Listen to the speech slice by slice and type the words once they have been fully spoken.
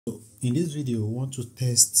In this video, we want to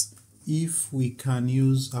test if we can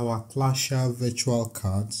use our Klasha virtual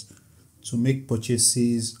cards to make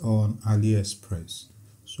purchases on Aliexpress.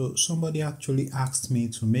 So somebody actually asked me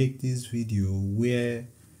to make this video where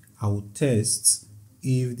I will test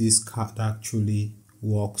if this card actually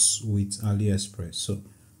works with Aliexpress. So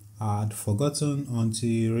I had forgotten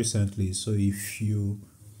until recently. So if you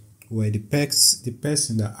were the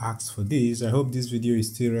person that asked for this, I hope this video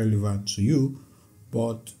is still relevant to you.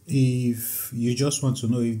 But if you just want to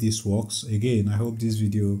know if this works, again, I hope this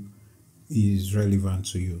video is relevant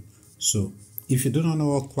to you. So if you do not know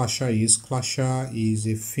what Klasha is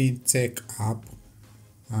a fintech app,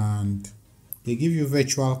 and they give you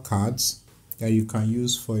virtual cards that you can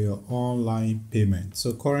use for your online payment.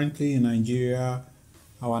 So currently in Nigeria,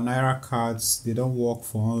 our Naira cards, they don't work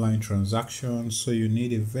for online transactions, so you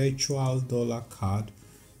need a virtual dollar card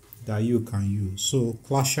that you can use. So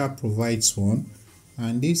Klasha provides one,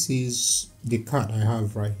 and this is the card I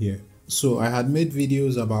have right here. So I had made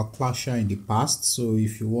videos about Klasha in the past, so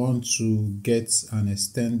if you want to get an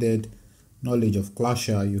extended knowledge of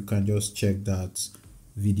Klasha, you can just check that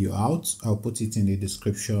video out. I'll put it in the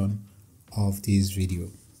description of this video.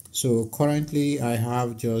 So currently I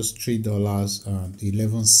have just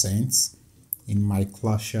 $3.11 in my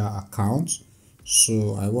Klasha account.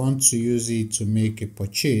 So I want to use it to make a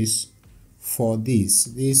purchase for this.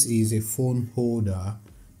 This is a phone holder,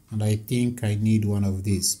 and I think I need one of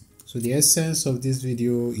these. So the essence of this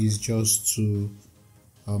video is just to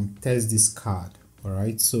test this card. All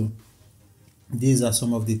right, so these are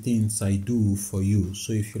some of the things I do for you.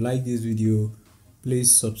 So if you like this video,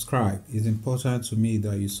 please subscribe. It's important to me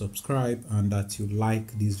that you subscribe and that you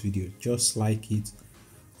like this video. Just like it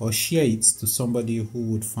or share it to somebody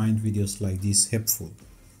who would find videos like this helpful.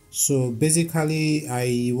 So basically,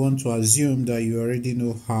 I want to assume that you already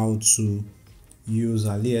know how to use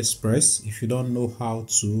Aliexpress. If you don't know how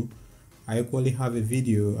to, I equally have a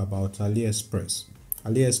video about Aliexpress.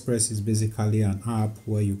 Aliexpress is basically an app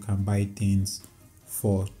where you can buy things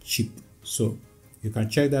for cheap. So you can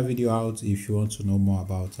check that video out if you want to know more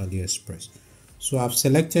about Aliexpress. So I've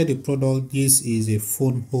selected the product. This is a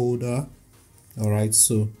phone holder. All right,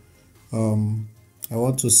 so I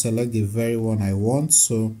want to select the very one I want,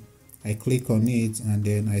 so I click on it and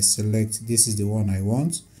then I select this is the one I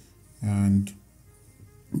want, and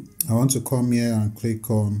I want to come here and click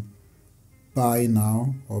on buy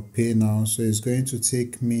now or pay now. So it's going to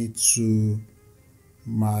take me to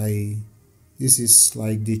this is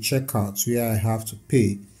like the checkout where I have to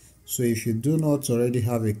pay. So if you do not already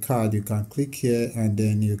have a card, you can click here and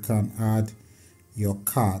then you can add your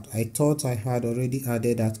card. I thought I had already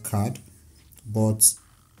added that card, but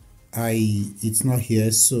it's not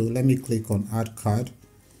here. So let me click on add card.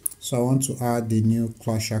 So I want to add the new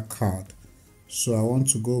Klasha card. So I want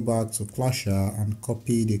to go back to Klasha and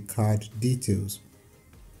copy the card details.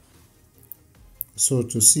 So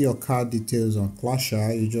to see your card details on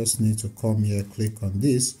Klasha, you just need to come here, click on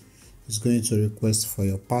this. It's going to request for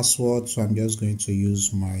your password, so I'm just going to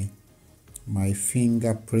use my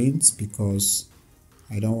fingerprint because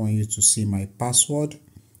I don't want you to see my password.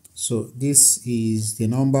 So this is the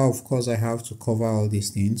number. Of course, I have to cover all these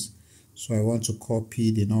things. So I want to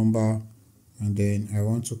copy the number, and then I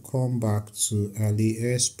want to come back to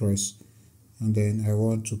Aliexpress, and then I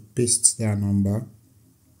want to paste their number,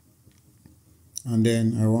 and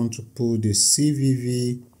then I want to put the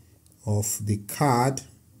CVV of the card.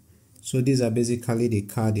 So these are basically the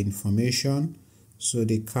card information. So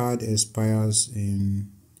the card expires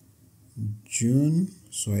in June,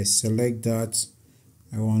 so I select that.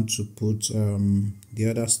 I want to put the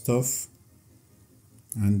other stuff,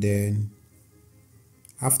 and then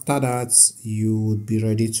after that you would be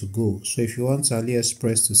ready to go. So if you want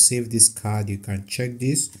Aliexpress to save this card, you can check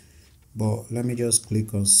this, but let me just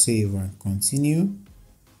click on save and continue.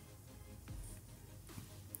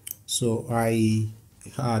 So I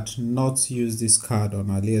had not used this card on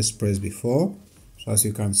Aliexpress before, so as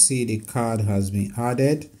you can see, the card has been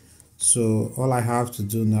added. So all I have to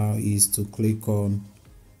do now is to click on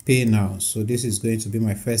pay now. So this is going to be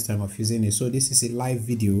my first time of using it. So this is a live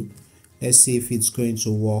video. Let's see if it's going to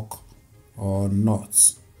work or not.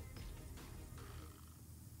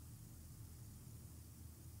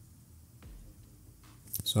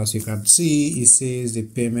 So as you can see, it says the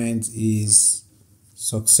payment is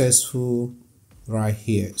successful right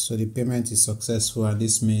here. So the payment is successful, and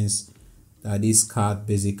this means that this card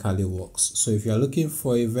basically works. So if you're looking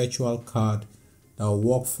for a virtual card that will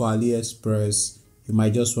work for Aliexpress, you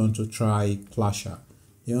might just want to try Klasha.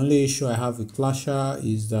 The only issue I have with Klasha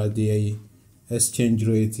is that the exchange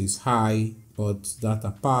rate is high, but that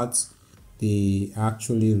apart, they are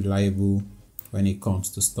actually reliable when it comes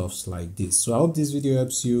to stuffs like this. So I hope this video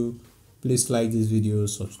helps you. Please like this video,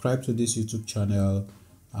 subscribe to this YouTube channel,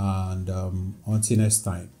 and until next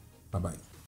time, bye bye.